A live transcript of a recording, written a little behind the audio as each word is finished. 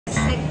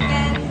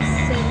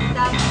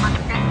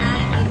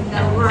the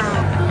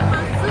world.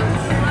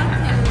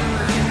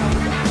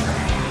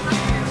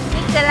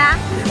 Itulah.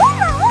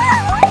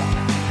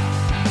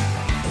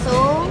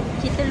 So,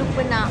 kita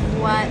lupa nak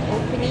buat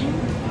opening.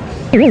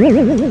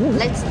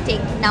 Let's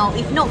take now.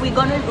 If not, we're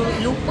gonna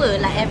lupa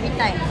like every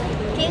time.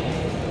 Okay?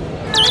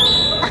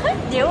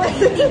 They were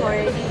eating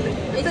already.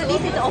 So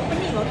this is the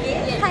opening,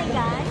 okay? Yes. Hi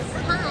guys.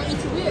 Hi,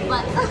 it's weird,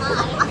 but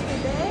hi.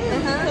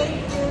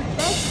 Thank you.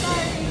 Best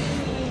story.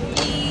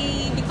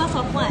 Because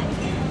of what?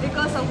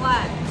 Because of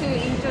what? To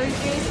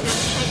introduce the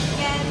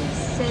second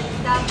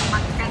sedap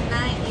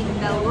makanan in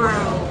the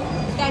world.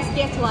 Guys,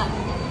 guess what?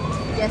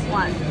 Guess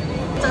what?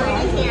 It's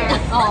already here.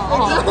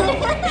 Oh.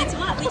 It's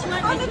what? Which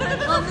one? No.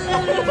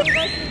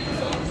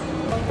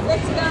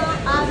 Let's go.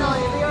 No,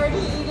 we already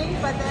eating,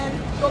 but then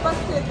go back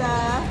to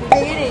the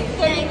Eating.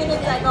 30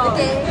 minutes ago.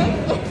 Okay.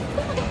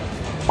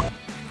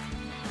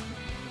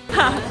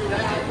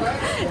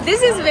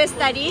 This is best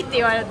study って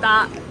言われ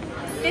た。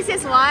This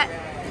is what?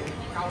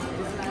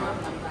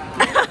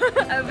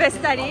 Best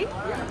study?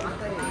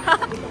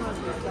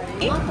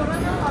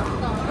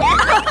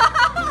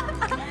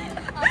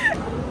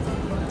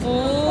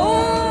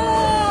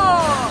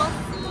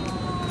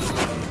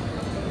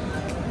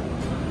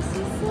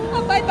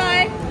 Bye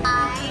bye.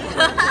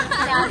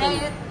 あれ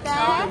言って、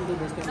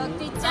ロ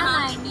ティチャ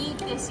ナイにっ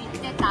て知っ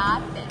てた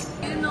って。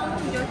You know, ロ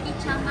ティ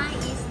チャナイ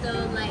is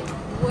the like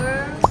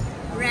world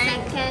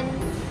second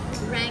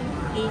rank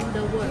in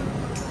the world.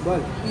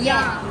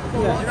 Yeah.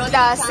 For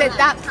The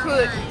sedap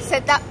food,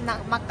 sedap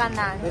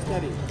makanan.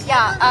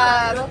 Yeah.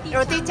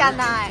 Roti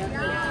canai.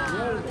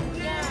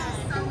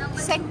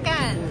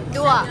 Second,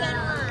 dua.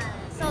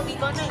 So we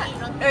gonna eat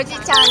Roti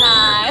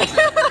canai.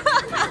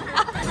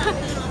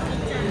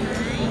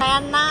 Saya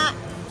nak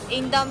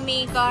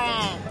Indomie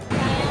goreng.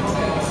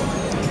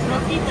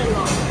 roti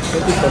telur.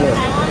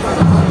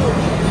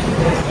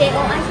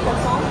 KOS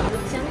kosong.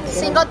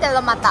 Single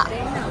telur mata.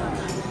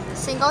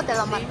 Single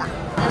telur mata.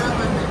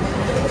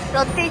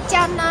 Roti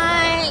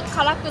canai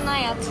辛くな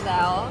いやつだ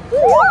よ。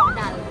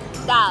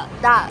Dal.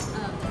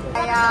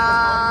 Saya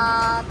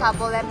tak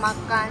boleh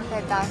makan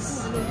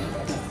pedas.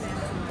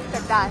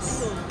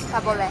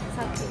 Tak boleh.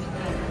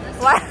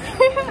 What?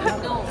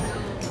 No.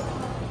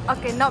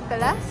 Okay, not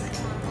pedas.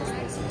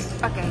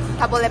 Okay,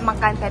 tak boleh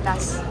makan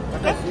pedas.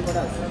 Okay?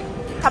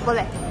 Tak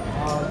boleh.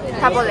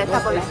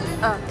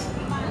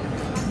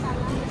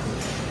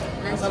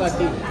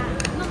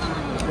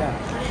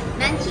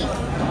 Nanti.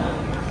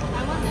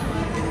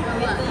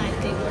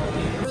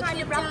 So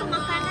ada berapa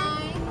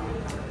makanan?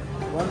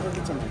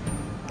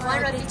 One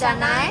Roti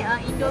canai.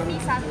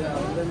 Indomie satu.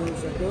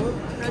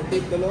 roti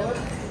telur,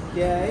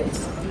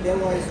 there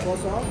was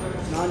kosong,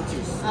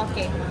 non-cheese.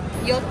 Okay.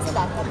 4つ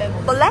だ食べ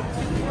物。Boleh?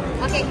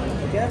 Okay.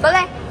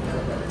 Boleh?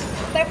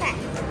 Perfect.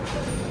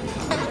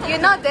 You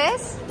know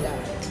this?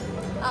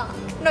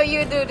 No,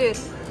 you do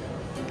this.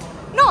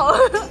 No.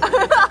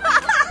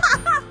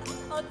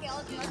 Okay.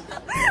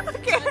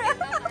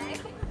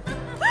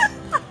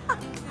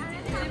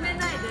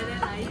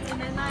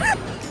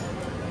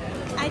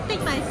 I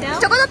think myself.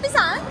 Chocolate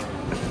pisang?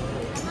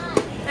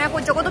 Aku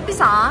chocolate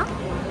pisang.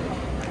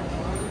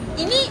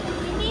 Ini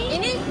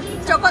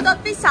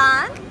chocolate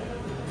pisang.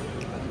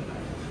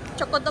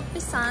 Chocolate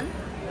pisang.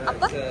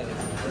 Apa?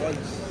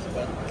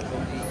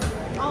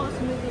 Oh,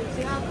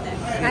 smoothie.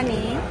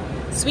 Nani?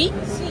 Sweet?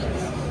 Sweet.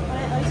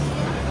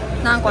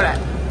 Nan kore?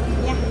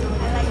 Yeah,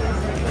 I like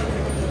this.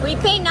 We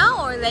pay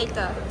now or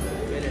later?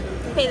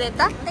 Pay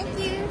later? Thank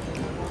you.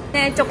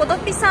 ねえ、チョコド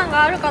ピさん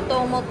があるかと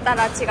思った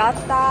ら違っ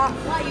た。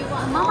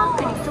ママ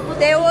クにチョコ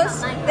There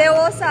was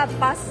a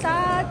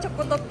pasta チョ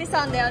コドピ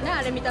さんだよね、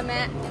あれ見た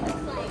目。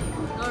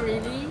Oh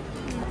really?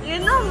 You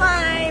know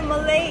my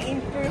Malay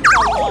improved a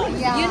lot.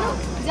 Yeah. You know,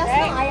 just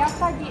now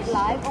Ayaka did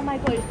live. Oh my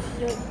god,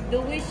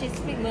 the way she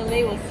speak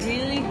Malay was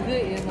really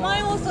good, you know.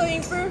 Mine also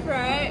improved,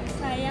 right?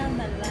 Saya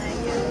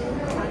Melayu.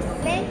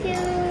 Thank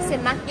you.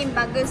 Semakin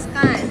bagus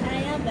kan?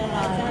 Saya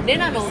belajar.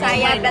 Rena dong.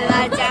 Saya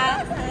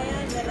belajar.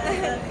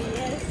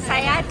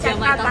 Saya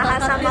cakap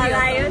bahasa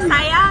Melayu.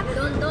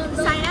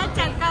 Saya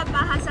cakap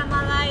bahasa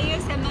Melayu.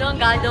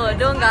 Don't gaduh.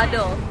 Saya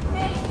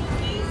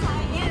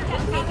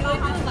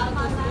cakap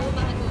bahasa Melayu.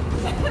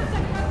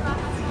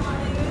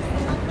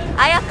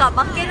 Ayaka, 負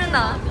ける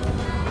な。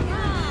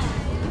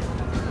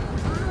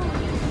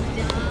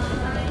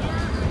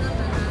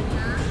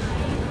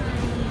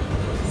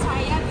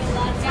Saya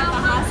belajar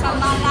bahasa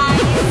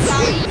Melayu.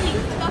 Saya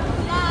TikTok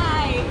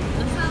live.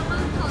 Bersama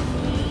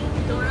Tommy,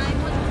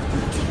 Doraemon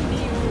kucing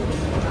biru.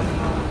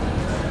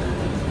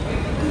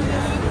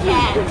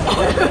 Cat.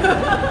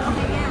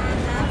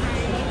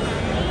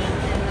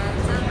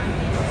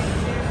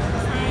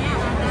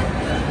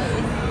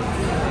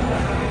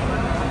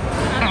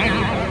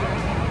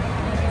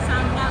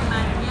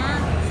 Sanggapannya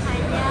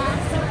saya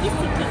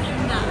sikit-sikit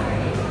indah.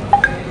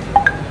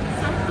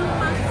 Satu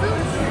masuk,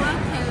 dua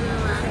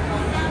keluar.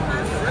 Tiga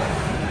masuk,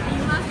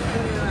 lima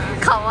keluar.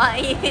 かわ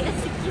いい。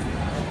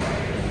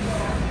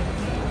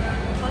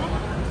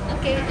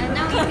 Okay,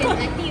 now you can. I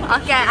think you can.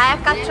 Okay,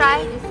 Ayaka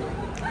try.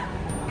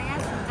 Saya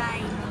suka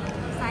ini.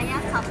 Saya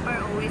supper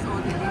always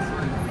order this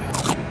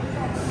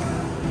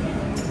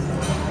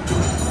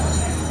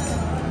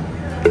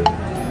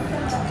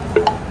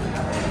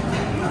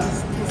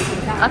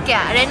Okay,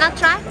 Rena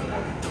try.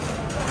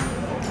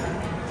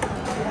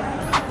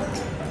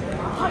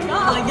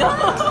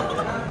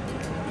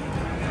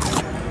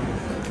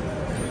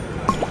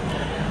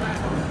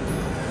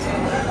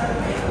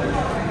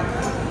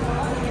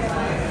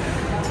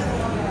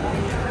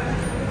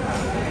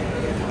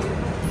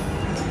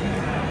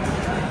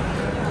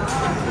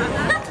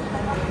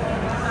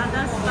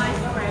 Other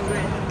spice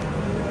fragrance.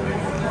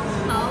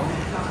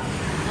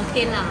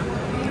 Okay lah.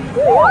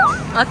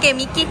 Okay,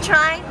 Miki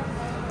try.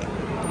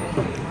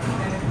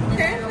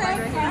 Tastes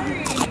like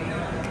curry.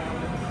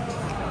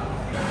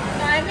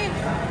 I mean,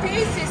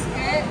 taste is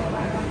good.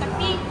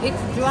 Tapi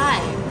It's dry.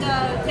 the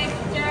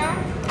texture.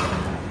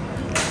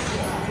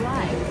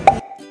 Dry.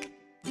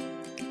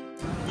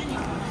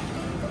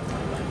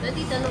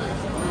 Roti telur.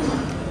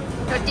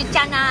 Roti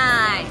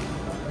canai.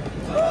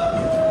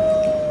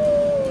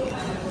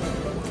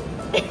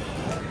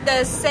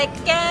 The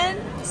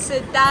second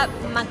sedap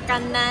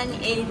makanan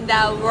in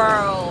the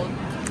world.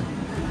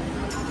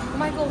 Oh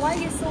my god, why are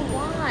you so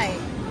white?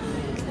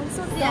 I'm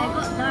so See, I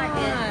got dark.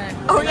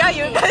 Oh yeah,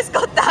 you guys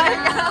got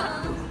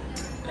that.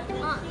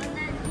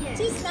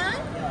 Cheese naan?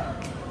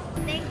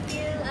 Thank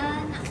you.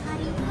 Nak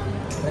kari ke?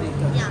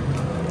 Yeah.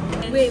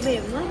 Wait,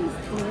 what is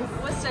this?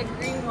 What's the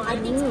green one? I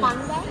think it's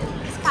pandan.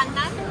 It's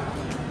pandan.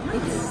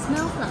 It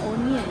smells like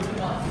onion.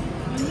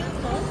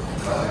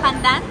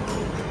 Pandan.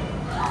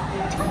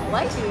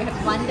 Why do you have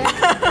wonder?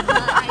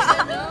 I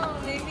don't know.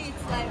 Maybe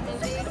it's like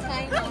Malay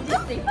kind of.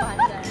 Just say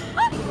pandan.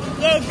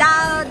 Yay,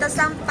 dah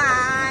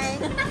sampai.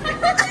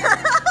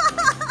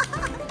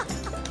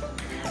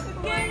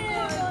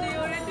 They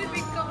already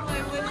become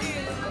like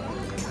Malay.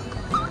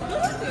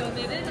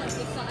 They nak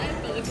besar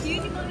kalau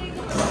kiri mana yang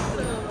kau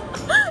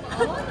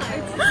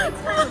it's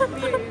kind of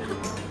weird.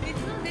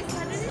 It's not, they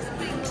suddenly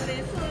speak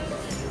Malay, so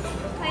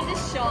kind of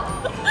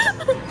shocked.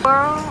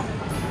 World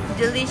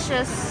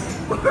delicious.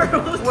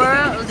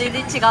 World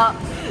delicious.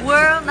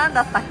 World なん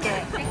だったっ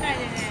け?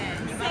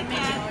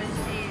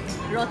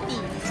 Roti.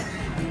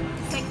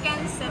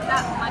 Second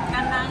sedap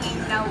makanan in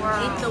the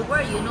world. In the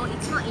world, you know,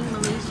 it's not in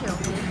Malaysia.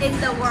 In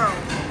the world.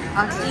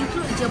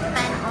 Include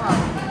Japan all.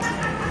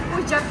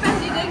 Oh, Japan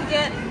didn't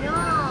get. No.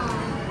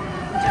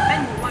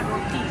 Japan want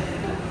roti.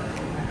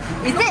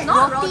 Is it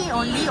not roti, roti.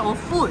 only or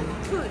food?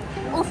 Food.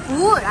 Oh,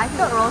 food. I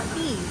thought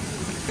roti.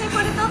 で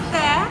これ取っ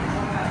て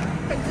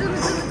ズーム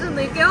ズームズー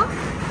ムいくよ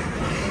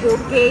ボ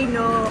ケ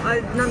のあ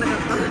なんだかっ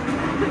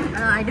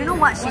た I don't know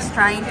what she's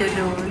trying to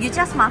do. You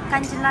just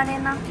makan je lah,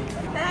 Rena.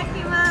 いただ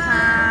きます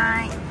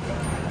Hi.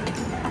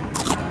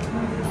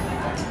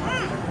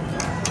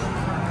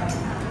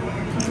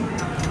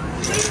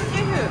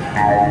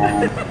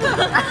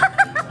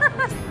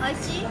 美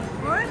味しい？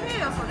おいしい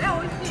よそれは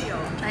美味しいよ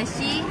I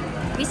see.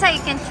 Misa, you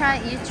can try.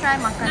 You try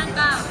な makan. ん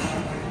か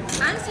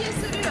安心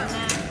するよね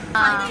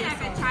あー Maybe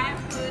like a Thai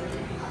food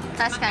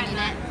確かに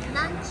ね。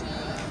Nanchi.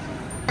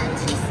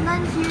 Cheese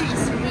naan here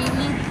is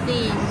really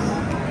thin.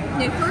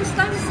 The first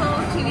time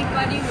saw chili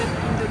padi with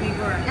Indomie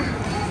goreng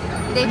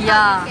They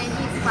Yeah. thought you can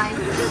eat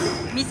spicy.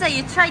 Misa,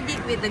 you tried it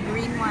with the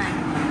green one.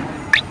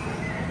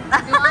 Do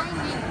I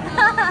need to?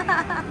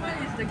 What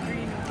is the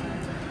green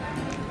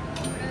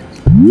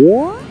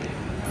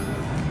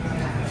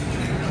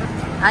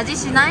Aji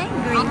sinai?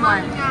 Green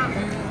one.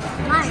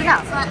 Mine,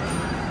 Sedap. it's like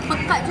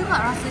pekat juga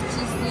rasa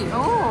cheese ni.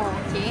 Oh,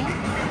 okay.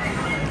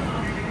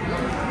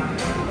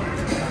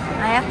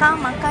 Ayaka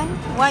makan.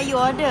 What you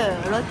order?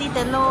 Roti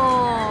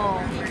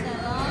telur.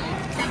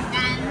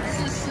 Dengan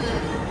susu.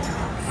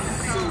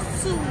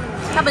 Susu.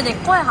 多分ね、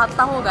声張っ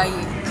た方がいい。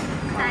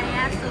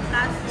 Saya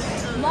suka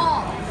susu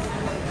More.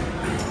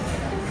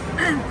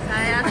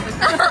 Saya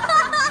suka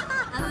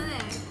あのね、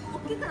大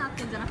きくなっ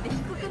てんじゃなくて低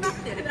くなっ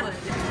てる声。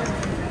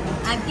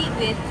I did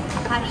with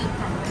カリー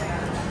カリ。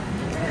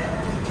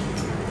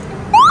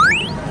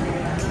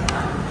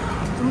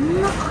そ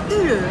んなかけ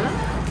る？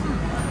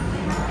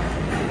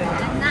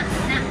 Nak.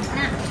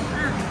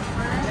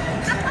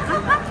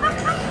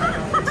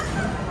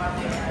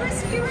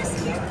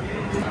 Risky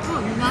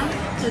Oh, nice.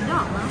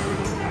 Sedap lah.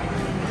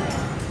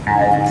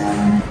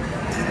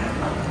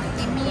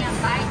 Give me a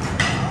bite.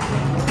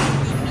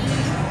 Give me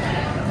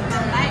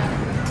one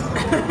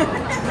bite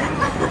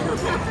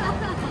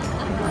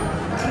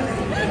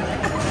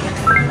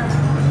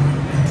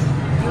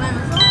You want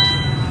also?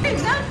 Hey,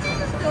 nanti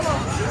tuh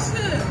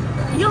susu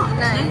Yeah,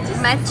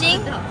 matching.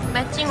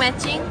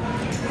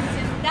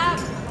 sedap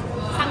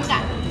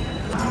sangat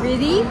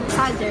Really?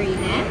 surgery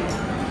ne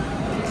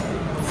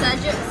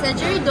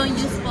Surgery don't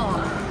use for.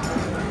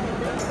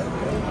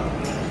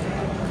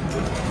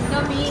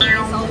 Indomie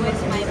is always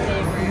my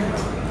favorite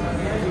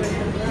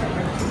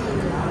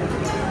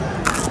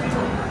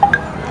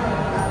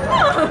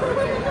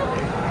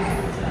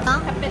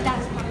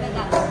pedas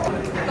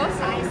Because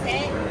I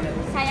said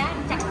saya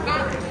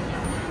cakap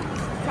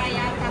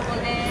saya tak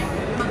boleh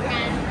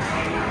makan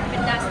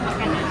pedas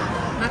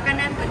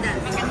makanan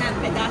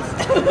pedas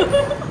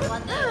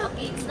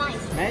Okay, it's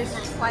nice. Nice.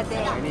 what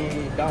day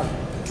Ini dog.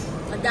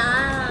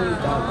 Dah. Full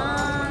dog.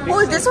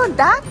 oh this one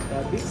dark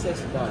Big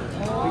size dog.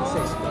 Big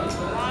size dog.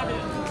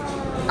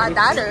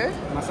 Daughter.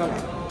 Masala.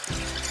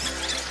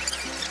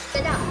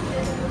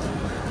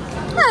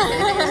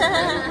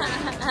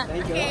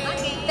 Thank you.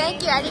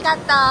 Thank you, ありが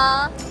とう。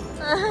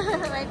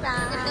バイバ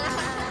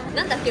イ。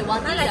なんだっけ、ワ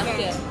デイだっ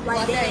け。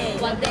ワデイ。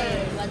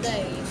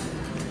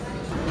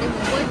でも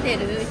覚え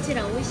てる？うち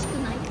ら美味しく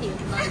ないって言っ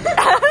た。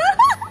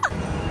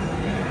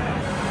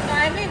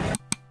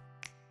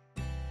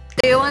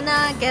Do you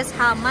wanna guess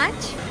how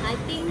much? I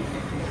think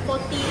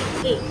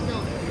 48.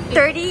 No.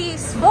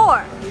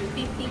 34.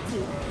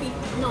 52.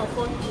 No,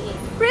 48.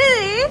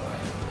 Really?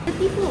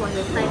 34は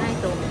絶対ない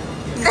と思う。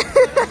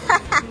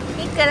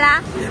いく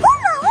ら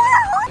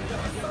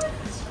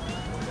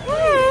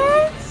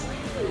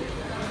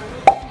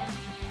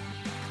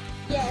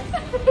？Yes.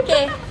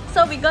 Okay,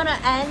 so we're gonna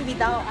end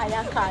without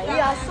Ayaka. We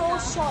are so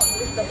shocked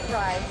with the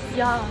price.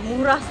 Yeah,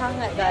 murah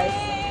sangat, guys.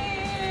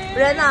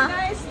 Rena,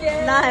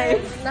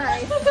 nice.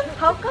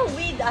 How come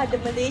we, the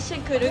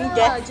Malaysian, couldn't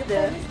get the?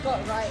 Japanese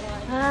got right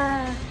one.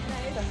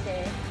 It's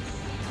okay.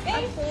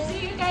 Okay, see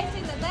you guys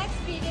in the next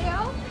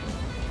video.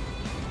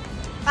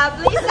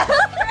 Please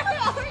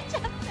subscribe our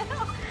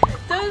channel.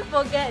 Don't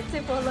forget to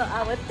follow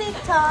our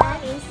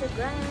TikTok,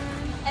 Instagram,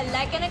 And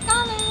like and a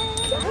comment.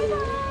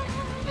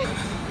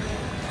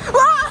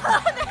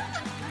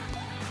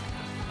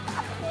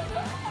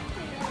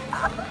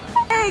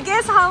 Hey,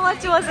 guess how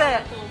much was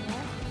it?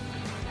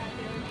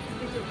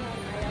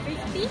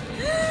 50?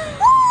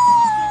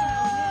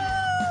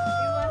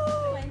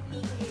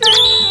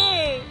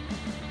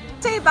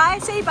 Say bye,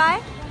 say bye.